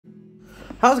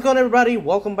How's it going, everybody?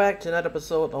 Welcome back to another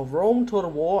episode of Rome Total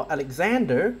War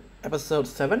Alexander, episode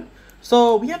 7.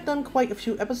 So we have done quite a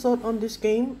few episodes on this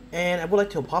game, and I would like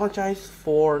to apologize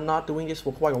for not doing this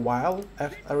for quite a while.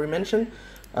 As I already mentioned,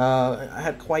 I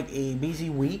had quite a busy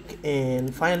week,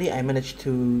 and finally I managed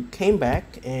to came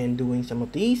back and doing some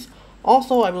of these.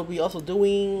 Also, I will be also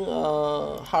doing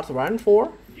Hearts of Iron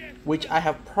 4, which I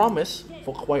have promised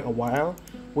for quite a while,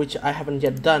 which I haven't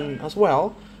yet done as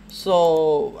well.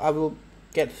 So I will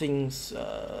get things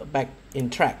back in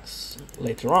tracks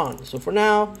later on. So for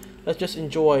now, let's just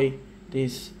enjoy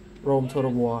this Rome Total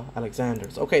War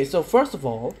Alexanders. Okay, so first of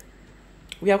all,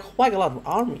 we have quite a lot of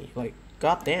army, like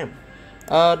goddamn.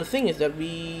 The thing is that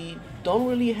we don't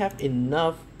really have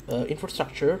enough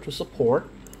infrastructure to support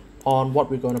on what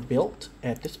we're gonna build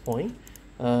at this point.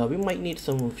 We might need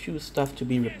some few stuff to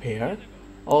be repaired.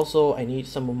 Also, I need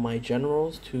some of my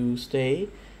generals to stay.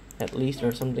 At least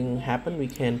there's something happen, we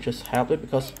can just help it,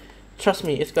 because trust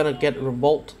me, it's gonna get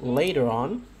revolt later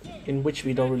on, in which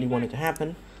we don't really want it to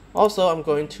happen. Also, I'm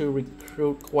going to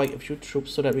recruit quite a few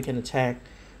troops so that we can attack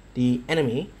the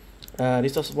enemy.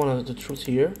 This is one of the troops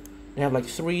here. They have like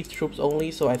 3 troops only,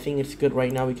 so I think it's good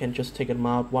right now. We can just take them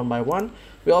out one by one.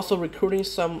 We're also recruiting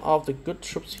some of the good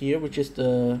troops here, which is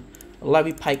the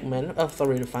Levy Pikemen,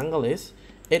 sorry, the Fungalist.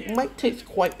 It might take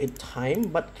quite a time,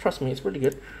 but trust me, it's pretty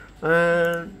good.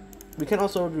 We can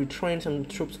also retrain some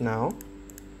troops now,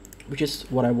 which is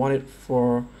what I wanted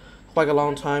for quite a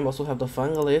long time. Also have the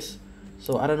Fungalist,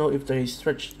 so I don't know if they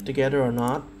stretch together or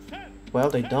not. Well,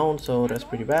 they don't, so that's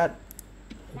pretty bad.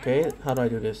 Okay, how do I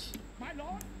do this?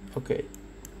 Okay,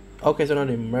 so now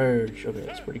they merge. Okay,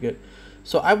 that's pretty good.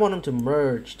 So I want them to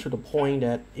merge to the point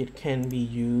that it can be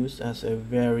used as a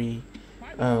very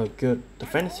good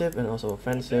defensive and also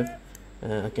offensive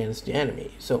against the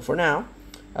enemy. So for now,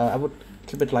 I would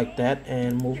keep it like that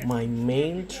and move my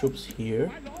main troops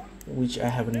here, which I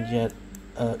haven't yet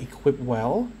equipped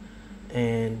well,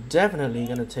 and definitely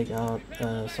gonna take out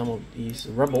some of these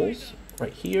rebels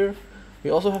right here. We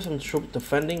also have some troops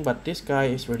defending, but this guy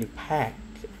is really packed.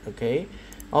 Okay,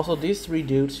 also these 3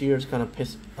 dudes here is gonna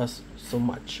piss us so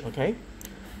much. Okay,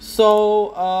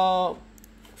 so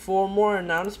for more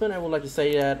announcement, I would like to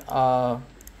say that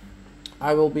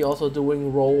I will be also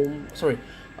doing Rome, sorry,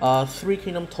 3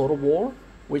 Kingdom Total War,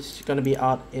 which is gonna be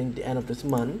out in the end of this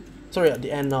month. Sorry, at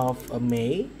the end of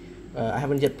May. I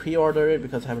haven't yet pre-ordered it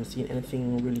because I haven't seen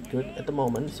anything really good at the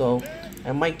moment, so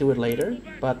I might do it later,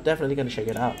 but definitely gonna check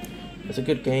it out. It's a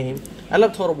good game. I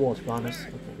love Total War, to be honest.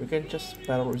 Okay, we can just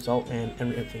battle result and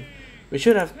everything. We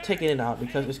should have taken it out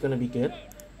because it's gonna be good.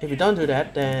 If we don't do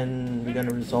that, then we're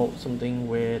gonna result something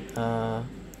with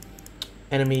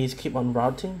enemies keep on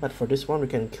routing, but for this one we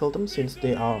can kill them since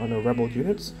they are on the rebel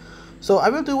units. So I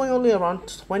will doing only around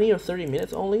 20 or 30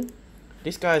 minutes only.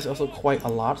 This guy is also quite a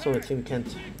lot, so I think we can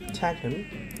attack him.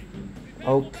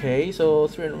 Okay, so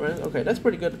 300. Okay, that's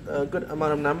pretty good. Good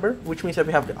amount of number, which means that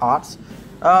we have the odds.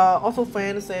 Also,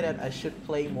 fans say that I should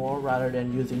play more rather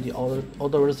than using the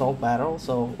auto result battle.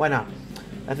 So why not?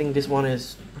 I think this one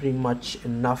is pretty much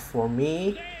enough for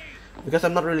me, because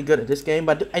I'm not really good at this game,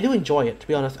 but I do enjoy it. To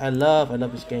be honest, I love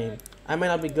this game. I may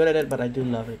not be good at it, but I do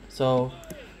love it. So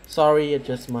sorry, it's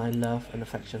just my love and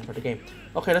affection for the game.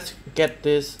 Okay, let's get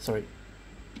this. Sorry.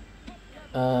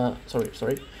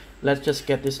 Let's just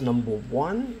get this number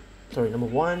 1. Sorry, number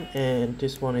 1, and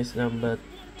this one is number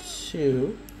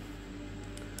 2.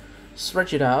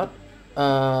 Stretch it out.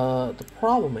 The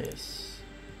problem is,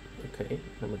 okay,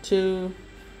 number 2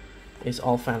 is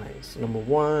all phalanx. Number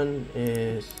 1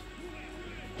 is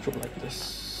troop like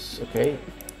this. Okay,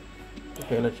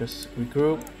 let's just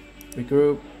regroup,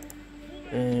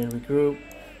 and regroup,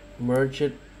 merge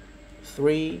it,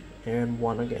 3 and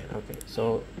 1 again. Okay,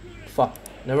 so fuck,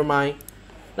 never mind,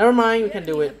 we can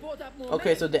do it.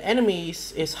 Okay, so the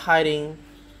enemies is hiding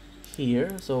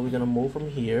here, so we're gonna move from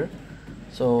here.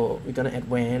 So we're gonna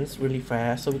advance really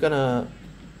fast, so we're gonna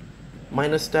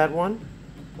minus that one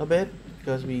a bit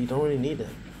because we don't really need it.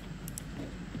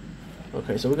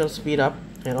 Okay, so we're gonna speed up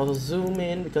and also zoom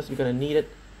in because we're gonna need it.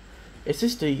 Is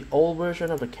this the old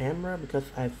version of the camera? Because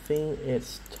I think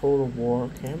it's Total War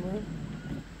camera,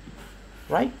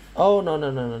 right? Oh no,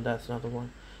 that's not the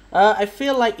one. I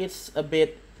feel like it's a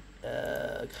bit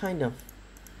kind of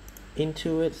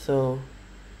into it, so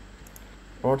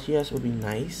RTS would be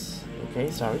nice. Okay,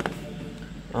 sorry.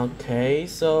 Okay,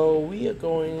 so we are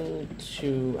going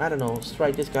to, I don't know,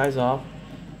 strike these guys off.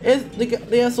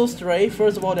 They are so stray.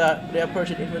 First of all, they are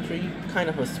Persian infantry, kind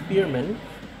of a spearmen,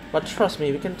 but trust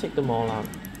me, we can take them all out.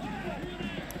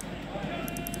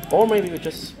 Or maybe we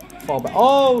just fall back.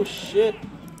 Oh shit!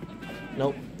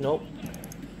 Nope.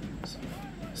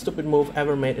 stupid move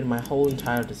ever made in my whole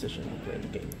entire decision of playing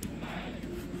the game.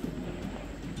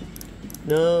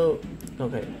 No.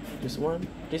 Okay, this one.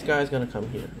 This guy is gonna come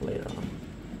here later on.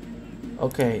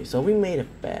 Okay, so we made a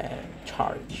bad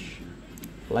charge.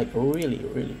 Like really,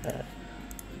 really bad.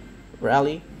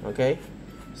 Rally, okay.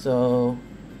 So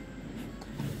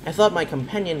I thought my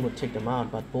companion would take them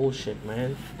out, but bullshit,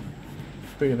 man.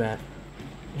 Pretty bad.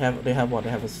 They have what? They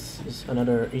have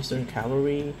another Eastern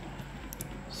Cavalry.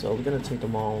 So we're gonna take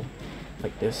them all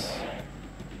like this.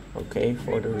 Okay,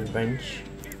 for the revenge.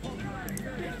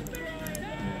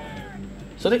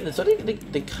 So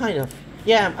they kind of,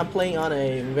 yeah, I'm playing on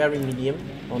a very medium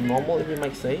or normal, if you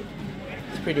might say.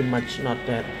 It's pretty much not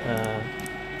that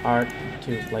hard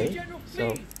to play.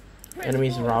 So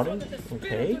enemies routing,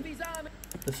 okay.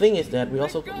 The thing is that we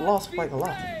also lost quite a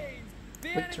lot.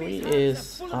 Victory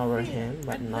is our hand,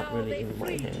 but not really in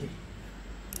my hand.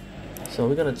 So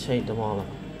we're gonna take them all out.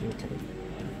 Okay.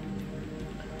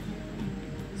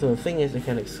 So the thing is, they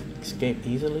can escape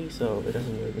easily, so it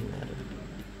doesn't really matter.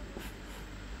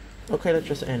 Okay, let's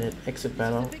just end it. Exit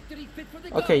battle.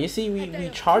 Okay, you see, we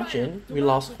charge in. We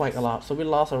lost quite a lot, so we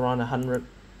lost around 100.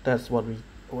 That's what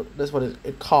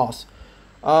it cost.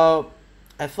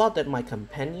 I thought that my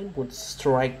companion would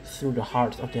strike through the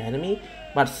hearts of the enemy,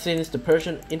 but since the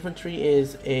Persian infantry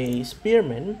is a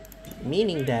spearman,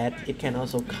 meaning that it can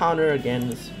also counter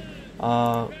against,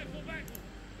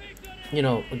 you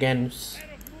know, against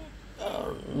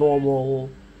normal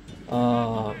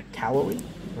cavalry.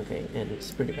 Okay, and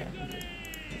it's pretty bad.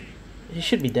 He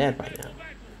should be dead by now.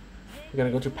 We're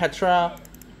gonna go to Petra.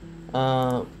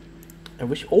 I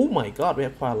wish. Oh my God, we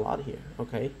have quite a lot here.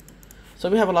 Okay. So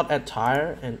we have a lot at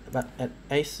Tyre, but at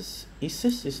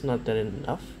ASUS is not that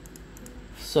enough.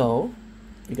 So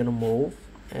we're gonna move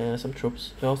some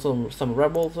troops. There are also some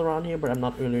rebels around here, but I'm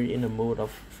not really in the mood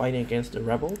of fighting against the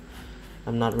rebel.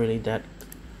 I'm not really that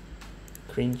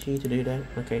cringy to do that.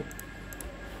 Okay,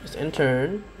 just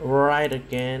enter right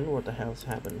again. What the hell's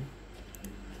happened?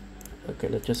 Okay,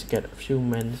 let's just get a few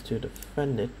men to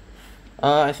defend it.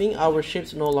 I think our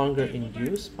ship's no longer in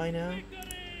use by now.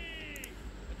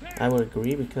 I would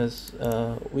agree, because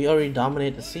we already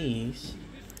dominate the seas,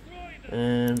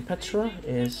 and Petra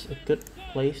is a good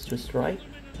place to strike.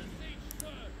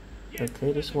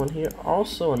 Okay, this one here,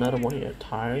 also another one here at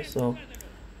Tyre, so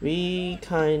we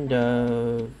kind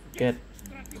of get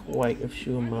quite a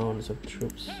few amounts of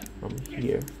troops from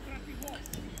here.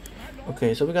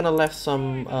 Okay, so we're gonna left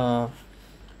some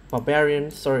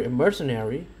mercenary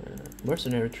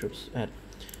troops at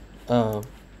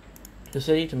the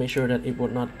city to make sure that it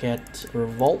would not get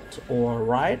revolt or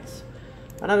riots.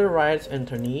 Another riots and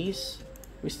tourneys.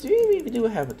 We do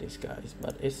have these guys,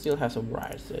 but it still has some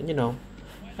riots, and you know,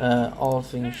 all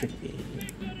things should be.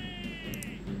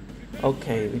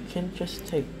 Okay, we can just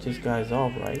take these guys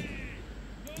off, right?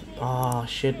 Ah,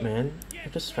 shit, man.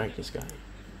 Let's just strike this guy.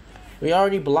 We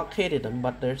already blockaded them,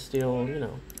 but they're still,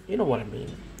 you know what I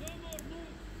mean.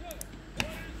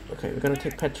 Okay, we're gonna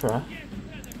take Petra.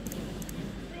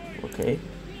 Okay.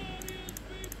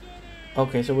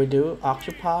 Okay, so we do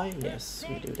occupy. Yes,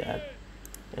 we do that.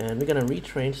 And we're gonna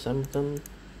retrain some of them.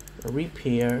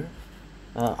 Repair.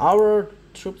 Our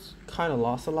troops kind of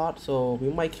lost a lot, so we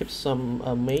might keep some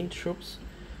main troops,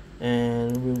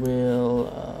 and we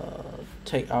will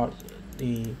take out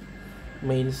the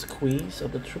main squeeze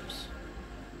of the troops.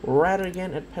 Rather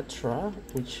again at Petra,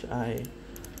 which I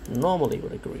normally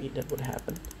would agree that would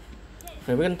happen.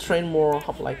 Okay, we're gonna train more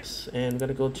hoplites, and we're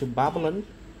gonna go to Babylon.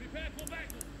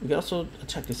 We can also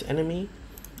attack this enemy.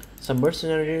 Some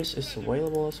mercenaries is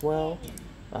available as well.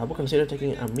 I would consider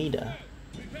taking Amida,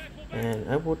 and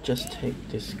I would just take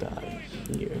this guy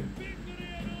here.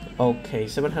 Okay,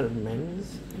 700 men.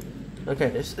 Okay,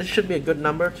 this should be a good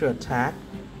number to attack.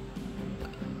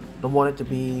 Don't want it to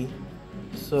be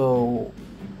so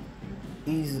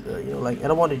easy, like I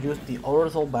don't want to use the auto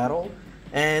result battle,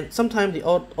 and sometimes the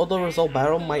auto result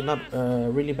battle might not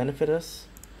really benefit us.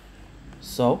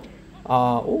 So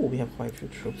oh, we have quite a few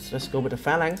troops. Let's go with the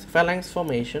phalanx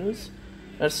formations.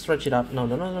 Let's stretch it out. No,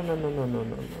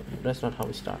 that's not how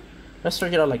we start. Let's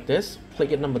stretch it out like this.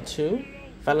 Click it number 2,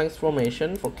 phalanx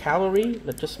formation. For cavalry,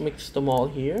 let's just mix them all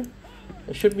here.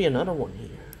 There should be another one here.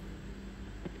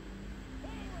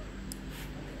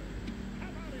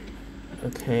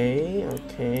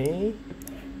 Okay.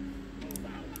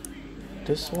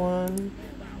 This one.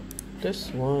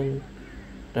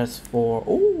 That's for.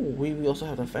 Oh, we also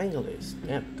have the Fangalist.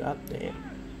 Yep, goddamn.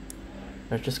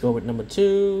 Let's just go with number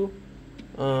 2.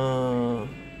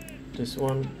 This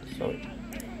one. Sorry.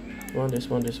 This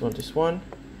one.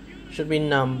 should be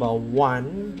number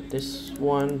 1. This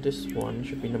one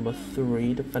should be number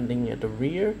 3, defending at the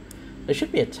rear. They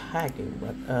should be attacking,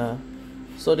 but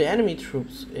so the enemy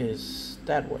troops is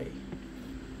that way.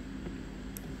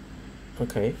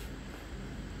 Okay.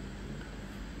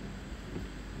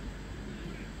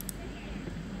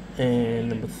 And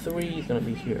number 3 is gonna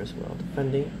be here as well,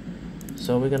 defending.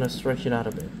 So we're gonna stretch it out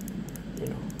a bit, you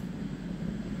know.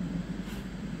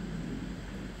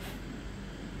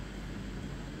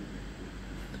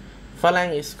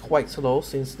 Phalanx is quite slow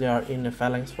since they are in the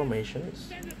phalanx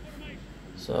formations.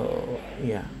 So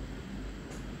yeah.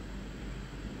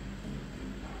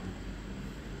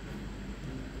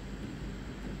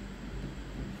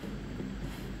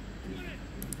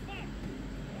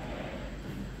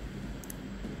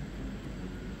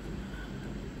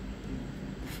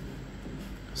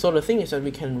 So the thing is that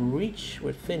we can reach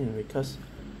within because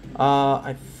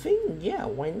I think, yeah,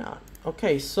 why not?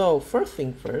 Okay, so first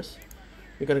thing first,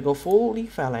 we're gonna go fully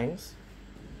phalanx.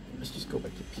 Let's just go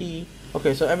back to P.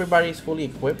 Okay, so everybody is fully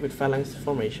equipped with phalanx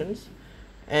formations,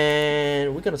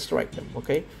 and we're gonna strike them.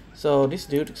 Okay, so this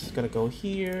dude is gonna go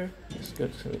here. This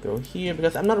dude's gonna go here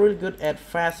because I'm not really good at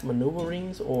fast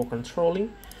maneuverings or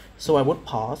controlling, so I would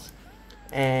pause.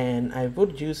 And I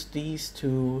would use these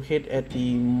to hit at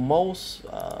the most,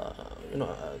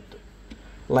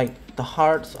 like the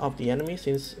hearts of the enemy,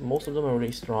 since most of them are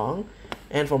really strong.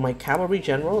 And for my cavalry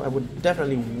general, I would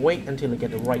definitely wait until I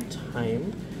get the right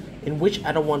time, in which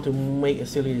I don't want to make a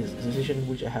silly decision,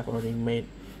 which I have already made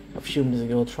a few minutes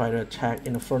ago, try to attack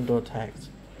in the frontal attacks.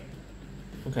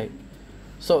 Okay,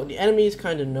 so the enemies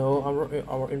kind of know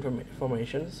our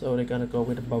information, so they're gonna go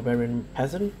with the barbarian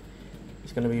peasant.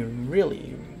 It's gonna be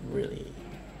really, really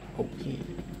OP.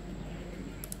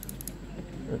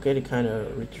 Okay, they kind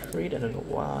of retreat. I don't know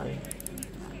why.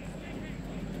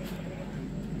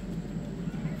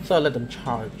 So I let them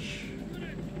charge.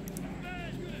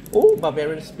 Oh,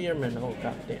 barbarian spearman! Oh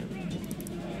goddamn!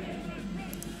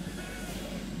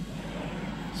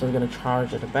 So we're gonna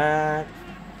charge at the back.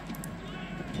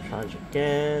 Charge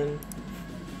again.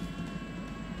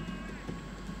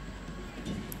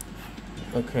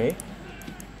 Okay.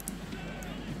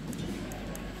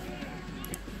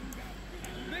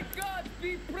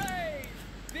 Be brave!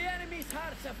 The enemy's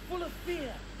hearts are full of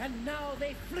fear, and now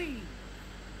they flee.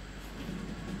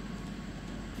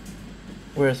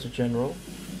 Where's the general?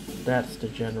 That's the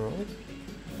general.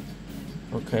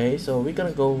 Okay, so we're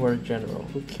gonna go over general.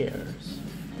 Who cares?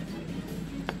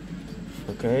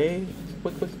 Okay,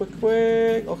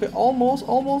 quick. Okay,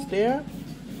 almost there.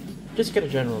 Just get a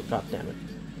general. God damn it.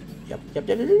 Yep.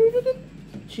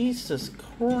 Jesus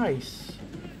Christ.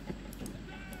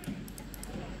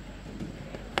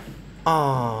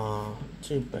 Ah,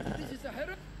 too bad.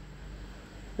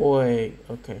 Wait,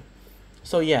 okay.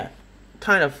 So yeah,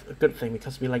 kind of a good thing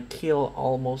because we like kill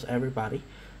almost everybody.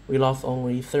 We lost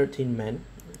only 13 men,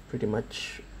 pretty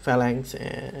much phalanx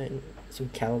and some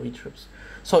cavalry troops.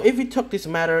 So if we took this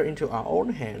matter into our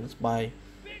own hands by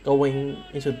going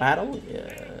into battle,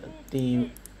 the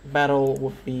battle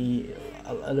would be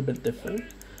a little bit different.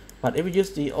 But if we use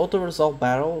the auto-resolve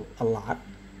battle a lot,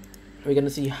 we're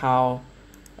gonna see how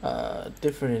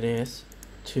different it is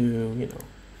to, you know,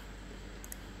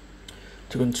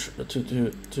 to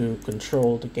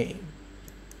control the game.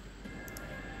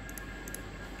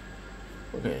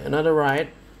 Okay, another ride.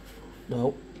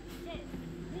 Nope.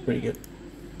 Pretty good.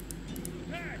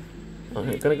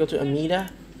 Okay, gonna go to Amida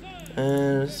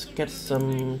and get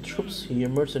some troops here.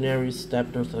 Mercenaries,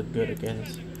 those are good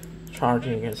against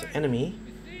charging against enemy.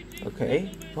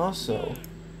 Okay, also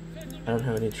I don't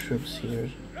have any troops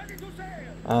here.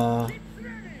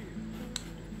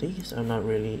 These are not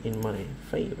really in my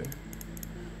favor,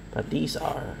 but these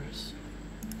are.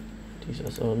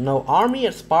 So no army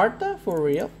at Sparta for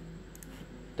real.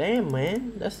 Damn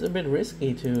man, that's a bit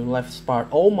risky to left Sparta.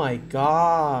 Oh my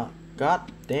god,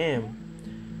 god damn.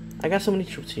 I got so many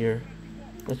troops here.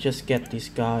 Let's just get this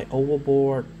guy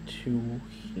overboard to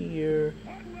here.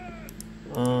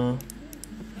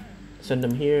 Send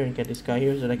them here and get this guy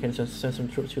here so that I can just send some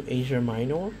troops to Asia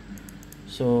Minor.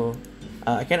 So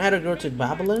I can either go to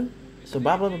Babylon. So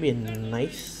Babylon would be a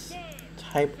nice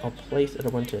type of place that I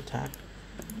want to attack.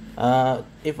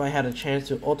 If I had a chance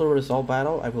to auto-resolve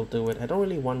battle, I will do it. I don't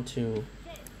really want to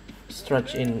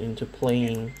stretch into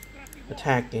playing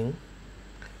attacking.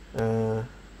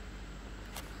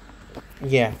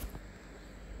 Yeah.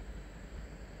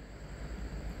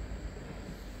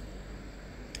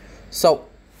 So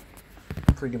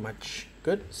pretty much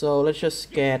good. So let's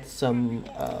just get some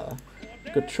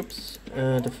good troops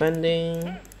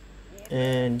defending,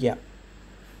 and yeah.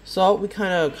 So we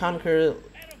kind of conquer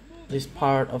this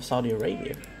part of Saudi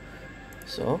Arabia.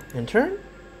 So enter.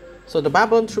 So the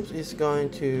Babylon troops is going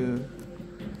to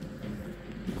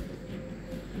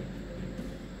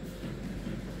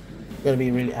be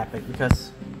really epic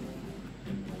because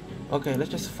okay,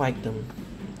 let's just fight them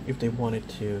if they wanted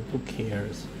to. Who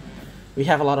cares? We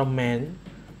have a lot of men.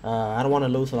 I don't want to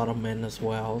lose a lot of men as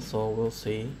well, so we'll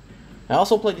see. I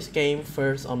also played this game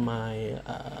first on my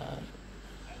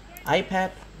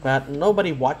iPad, but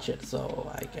nobody watched it, so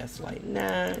I guess like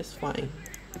nah, it's fine.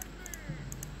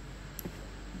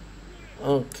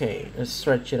 Okay, let's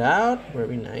stretch it out.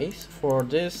 Very nice. For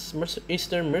this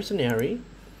Eastern mercenary,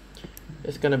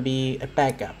 it's gonna be a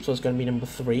backup, so it's gonna be number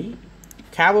 3.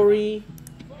 Cavalry.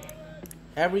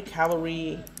 Every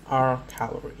cavalry are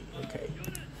cavalry. Okay.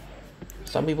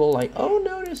 Some people like, oh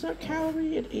no, there's not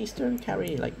cavalry at Eastern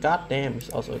cavalry. Like, goddamn, it's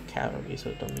also a cavalry,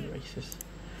 so don't be racist.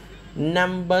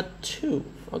 Number 2.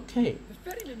 Okay.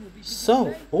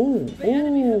 So, oh,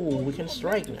 we can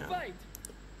strike now.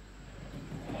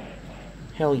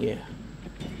 Hell yeah.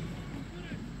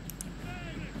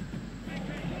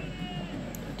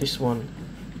 This one.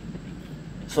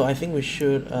 So I think we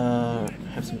should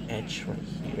have some edge right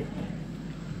here.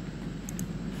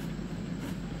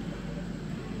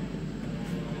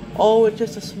 Oh, it's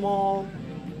just a small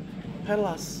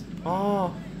palace.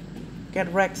 Oh,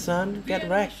 get wrecked, son. Get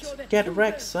wrecked. Get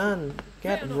wrecked, son.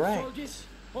 Get wrecked.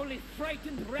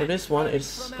 For this one,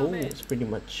 it's it's pretty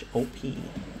much OP.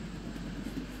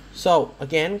 So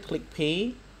again, click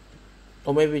P,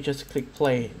 or maybe just click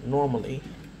play normally.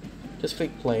 Just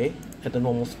click play at the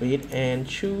normal speed and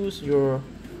choose your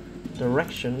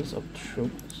directions of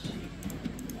troops.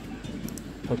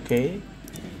 Okay,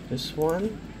 this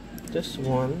one,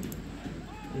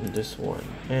 and this one.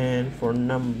 And for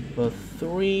number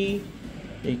 3,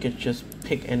 you could just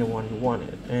pick anyone you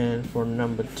wanted. And for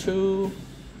number 2,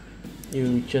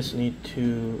 you just need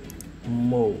to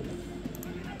move.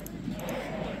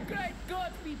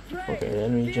 Okay, the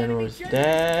enemy general is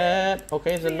dead.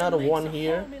 Okay, there's another one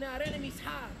here.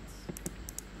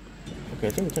 Okay, I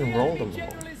think we can roll them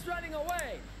all.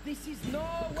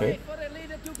 Okay.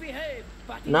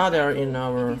 Now they are in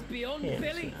our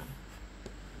hands now.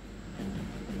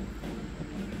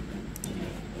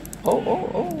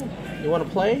 Oh. You wanna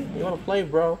play? You wanna play,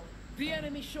 bro?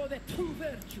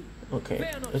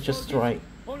 Okay, let's just strike.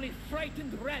 Only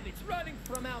frightened rabbits running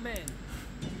from our men.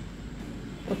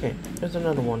 Okay, there's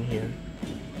another one here.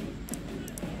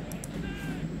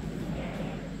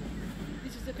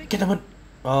 Get them on.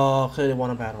 Oh, clearly won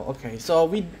a battle. Okay, so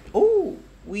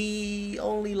we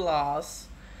only lost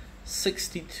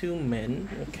 62 men.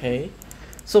 Okay,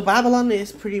 so Babylon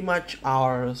is pretty much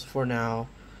ours for now,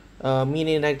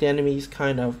 meaning that the enemy's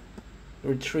kind of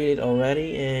retreated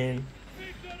already, and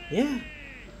yeah,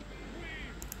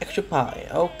 extra pie.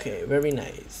 Okay, very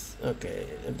nice. Okay,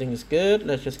 everything is good.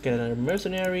 Let's just get our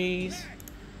mercenaries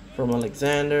from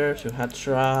Alexander to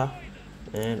Hatra,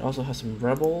 and also have some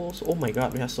rebels. Oh my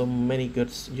god, we have so many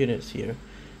good units here.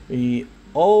 We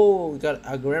got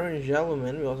agrarian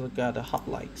gentlemen. We also got the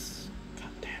hoplites. God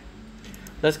damn.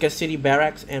 Let's get city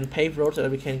barracks and paved roads so that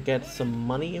we can get some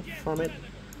money from it.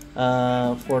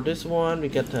 For this one, we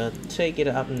get to take it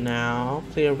up now.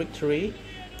 Clear victory.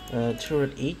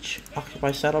 Turret each.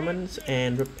 Occupy settlements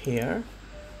and repair.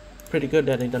 Pretty good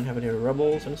that they don't have any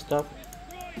rebels and stuff.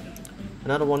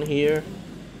 Another one here,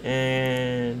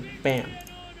 and bam,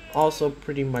 also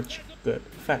pretty much good.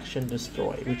 Faction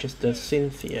destroy, which is the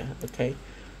Cynthia. Okay,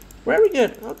 very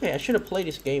good. Okay, I should have played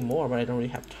this game more, but I don't really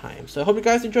have time. So I hope you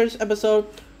guys enjoyed this episode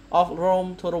of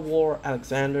Rome Total War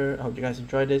Alexander. I hope you guys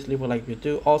enjoyed this. Leave a like if you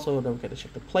do. Also, don't forget to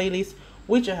check the playlist,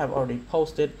 which I have already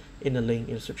posted in the link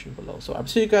in the description below. So I'll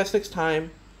see you guys next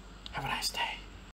time. Have a nice day.